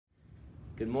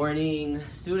Good morning,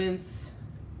 students,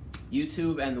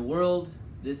 YouTube, and the world.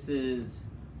 This is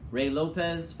Ray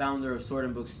Lopez, founder of Sword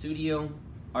and Book Studio,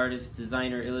 artist,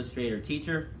 designer, illustrator,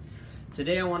 teacher.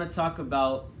 Today I want to talk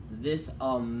about this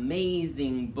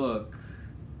amazing book,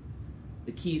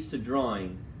 The Keys to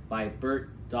Drawing by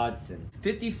Bert, Dodson.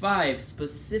 55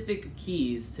 specific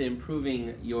keys to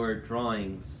improving your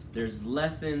drawings. There's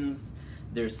lessons,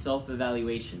 there's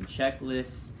self-evaluation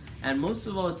checklists, and most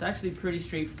of all, it's actually pretty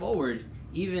straightforward.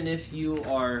 Even if you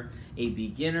are a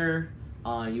beginner,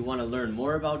 you want to learn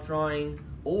more about drawing,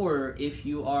 or if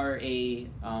you are if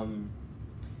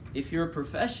you're a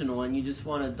professional and you just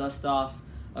want to dust off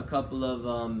a couple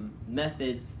of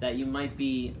methods that you might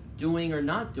be doing or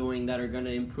not doing that are going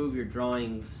to improve your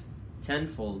drawings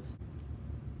tenfold.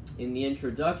 In the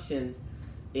introduction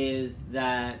is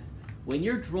that when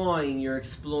you're drawing, you're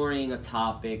exploring a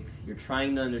topic, you're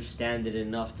trying to understand it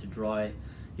enough to draw it.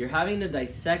 You're having to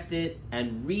dissect it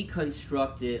and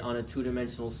reconstruct it on a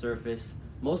two-dimensional surface.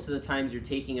 Most of the times you're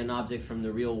taking an object from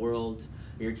the real world,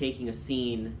 or you're taking a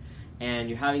scene, and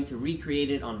you're having to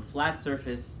recreate it on a flat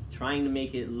surface, trying to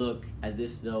make it look as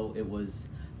if though it was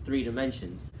 3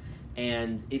 dimensions.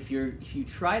 And if you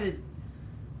try to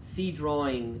see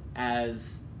drawing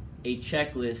as a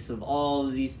checklist of all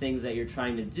of these things that you're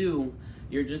trying to do,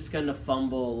 you're just gonna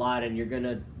fumble a lot and you're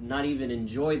gonna not even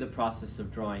enjoy the process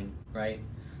of drawing, right?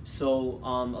 So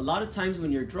a lot of times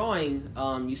when you're drawing,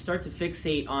 you start to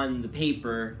fixate on the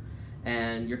paper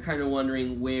and you're kind of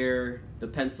wondering where the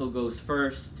pencil goes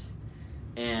first,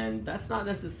 and that's not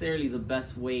necessarily the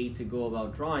best way to go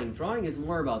about drawing. Drawing is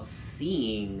more about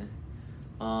seeing.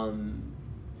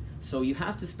 So you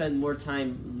have to spend more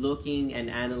time looking and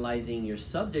analyzing your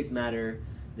subject matter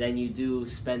than you do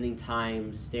spending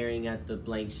time staring at the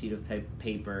blank sheet of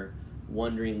paper,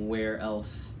 wondering where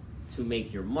else to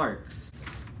make your marks.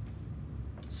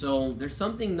 So there's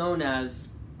something known as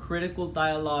critical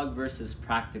dialogue versus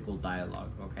practical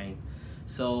dialogue, okay?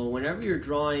 So whenever you're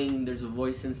drawing, there's a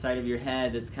voice inside of your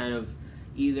head that's kind of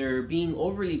either being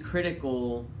overly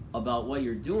critical about what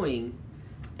you're doing,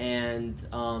 and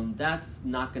that's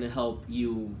not going to help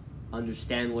you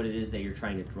understand what it is that you're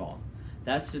trying to draw.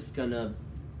 That's just going to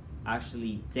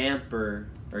actually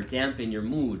dampen your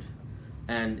mood,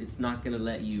 and it's not going to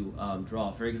let you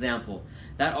draw. For example,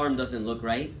 that arm doesn't look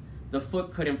right. The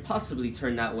foot couldn't possibly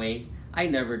turn that way. I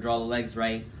never draw the legs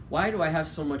right. Why do I have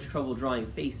so much trouble drawing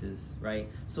faces, right?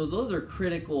 So those are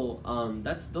critical,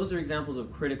 those are examples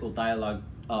of critical dialogue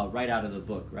right out of the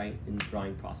book, right, in the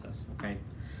drawing process, okay?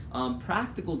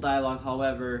 Practical dialogue,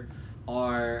 however,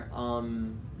 are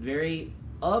very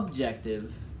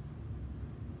objective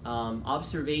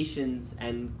observations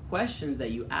and questions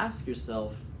that you ask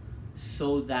yourself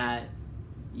so that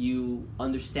you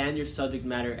understand your subject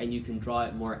matter and you can draw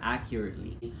it more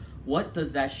accurately. What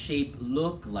does that shape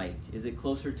look like? Is it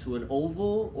closer to an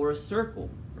oval or a circle,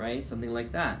 right? Something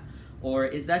like that. Or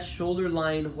is that shoulder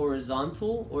line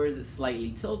horizontal or is it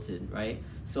slightly tilted, right?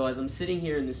 So as I'm sitting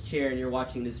here in this chair and you're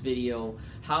watching this video,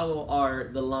 how are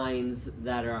the lines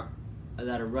that are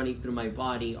running through my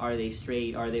body? Are they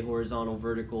straight? Are they horizontal,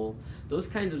 vertical? Those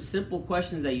kinds of simple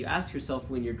questions that you ask yourself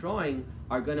when you're drawing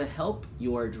are going to help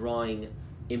your drawing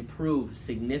improve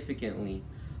significantly.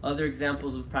 Other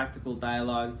examples of practical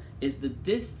dialogue is the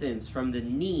distance from the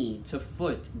knee to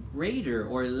foot greater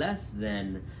or less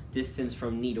than distance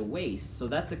from knee to waist. So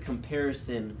that's a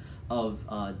comparison of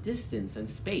distance and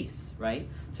space, right?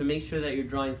 To make sure that your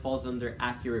drawing falls under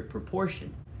accurate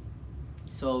proportion.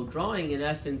 So drawing, in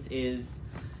essence, is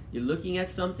you're looking at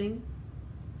something,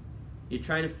 you're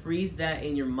trying to freeze that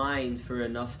in your mind for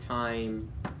enough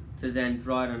time to then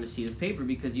draw it on a sheet of paper,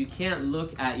 because you can't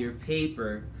look at your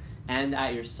paper and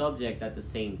at your subject at the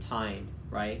same time,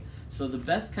 right? So the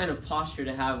best kind of posture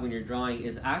to have when you're drawing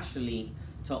is actually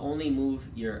to only move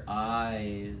your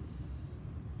eyes,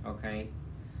 okay?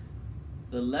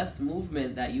 The less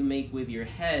movement that you make with your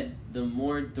head, the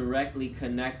more directly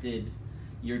connected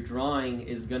your drawing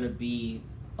is going to be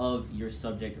of your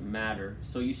subject matter.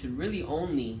 So you should really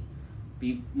only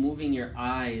be moving your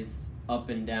eyes up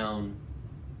and down,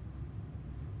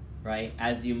 right,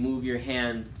 as you move your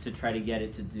hand to try to get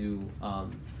it to do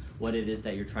what it is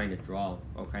that you're trying to draw,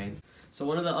 okay? So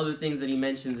one of the other things that he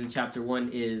mentions in chapter 1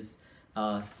 is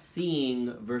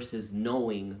seeing versus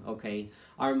knowing, okay?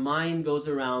 Our mind goes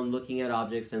around looking at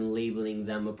objects and labeling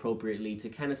them appropriately to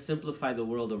kind of simplify the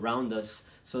world around us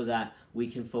so that we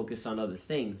can focus on other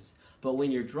things. But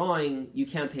when you're drawing, you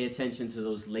can't pay attention to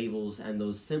those labels and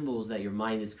those symbols that your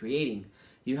mind is creating.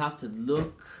 You have to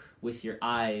look with your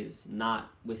eyes,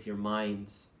 not with your mind.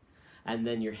 And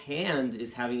then your hand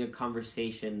is having a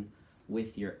conversation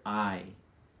with your eye.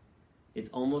 It's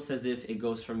almost as if it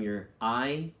goes from your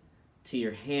eye to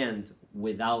your hand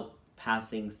without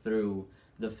passing through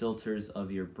the filters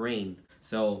of your brain.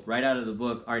 So right out of the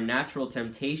book, our natural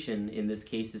temptation in this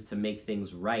case is to make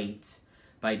things right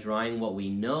by drawing what we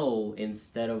know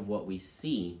instead of what we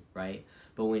see, right?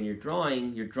 But when you're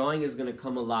drawing, your drawing is going to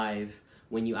come alive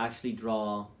when you actually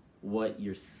draw what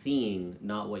you're seeing,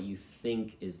 not what you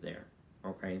think is there,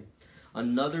 okay?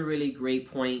 Another really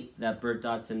great point that Bert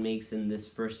Dodson makes in this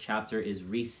first chapter is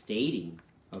restating,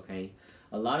 okay?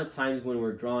 A lot of times when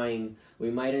we're drawing, we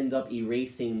might end up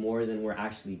erasing more than we're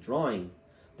actually drawing.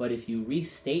 But if you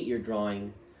restate your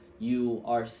drawing, you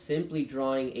are simply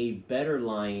drawing a better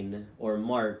line or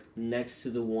mark next to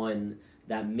the one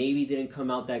that maybe didn't come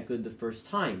out that good the first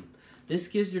time. This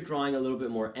gives your drawing a little bit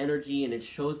more energy, and it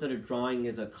shows that a drawing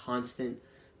is a constant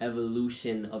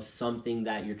evolution of something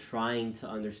that you're trying to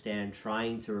understand,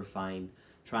 trying to refine,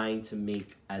 trying to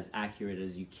make as accurate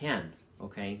as you can,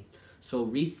 okay? So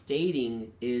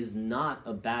restating is not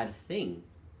a bad thing,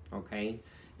 okay?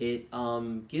 It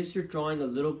gives your drawing a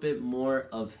little bit more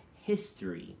of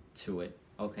history to it,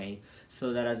 okay?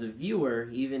 So that as a viewer,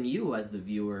 even you as the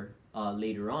viewer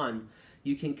later on,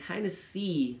 you can kind of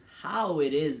see how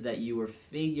it is that you were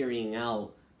figuring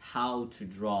out how to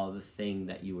draw the thing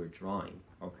that you were drawing,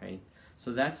 okay?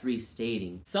 So that's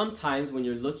restating. Sometimes when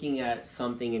you're looking at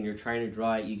something and you're trying to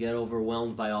draw it, you get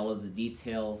overwhelmed by all of the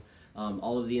detail,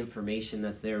 all of the information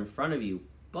that's there in front of you.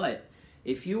 But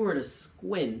if you were to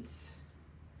squint,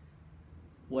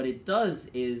 what it does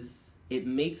is it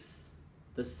makes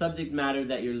the subject matter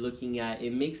that you're looking at,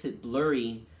 it makes it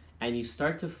blurry, and you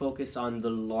start to focus on the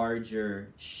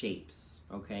larger shapes,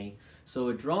 okay? So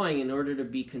a drawing, in order to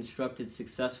be constructed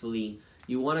successfully,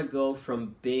 you want to go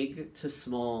from big to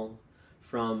small,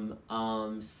 from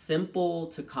simple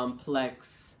to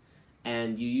complex,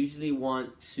 and you usually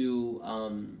want to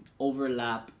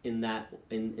overlap in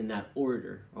that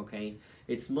order, okay?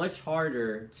 It's much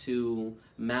harder to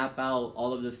map out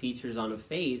all of the features on a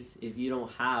face if you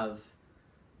don't have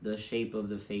the shape of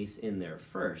the face in there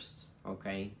first,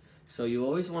 okay? So you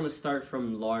always want to start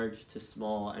from large to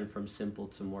small and from simple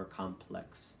to more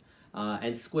complex.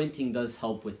 And squinting does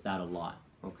help with that a lot,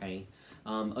 okay?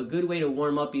 A good way to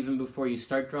warm up even before you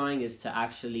start drawing is to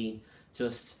actually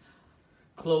just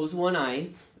close one eye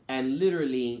and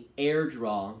literally air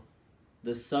draw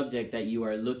the subject that you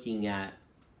are looking at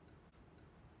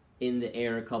in the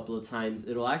air a couple of times.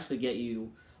 It'll actually get you,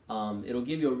 it'll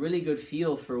give you a really good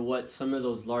feel for what some of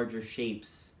those larger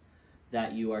shapes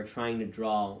that you are trying to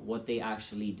draw, what they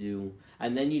actually do.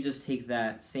 And then you just take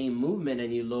that same movement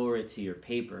and you lower it to your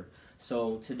paper.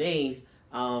 So today,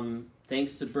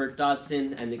 thanks to Bert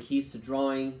Dodson and the Keys to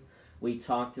Drawing, we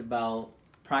talked about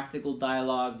practical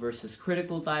dialogue versus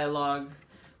critical dialogue.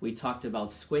 We talked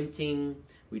about squinting.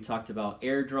 We talked about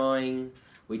air drawing.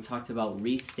 We talked about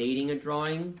restating a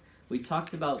drawing. We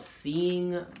talked about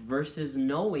seeing versus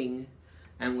knowing.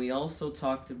 And we also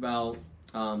talked about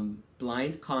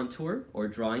blind contour or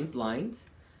drawing blind,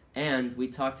 and we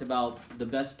talked about the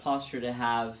best posture to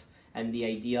have and the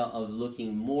idea of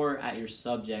looking more at your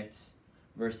subject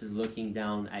versus looking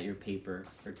down at your paper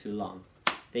for too long.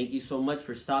 Thank you so much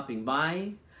for stopping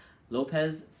by.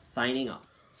 Lopez signing off.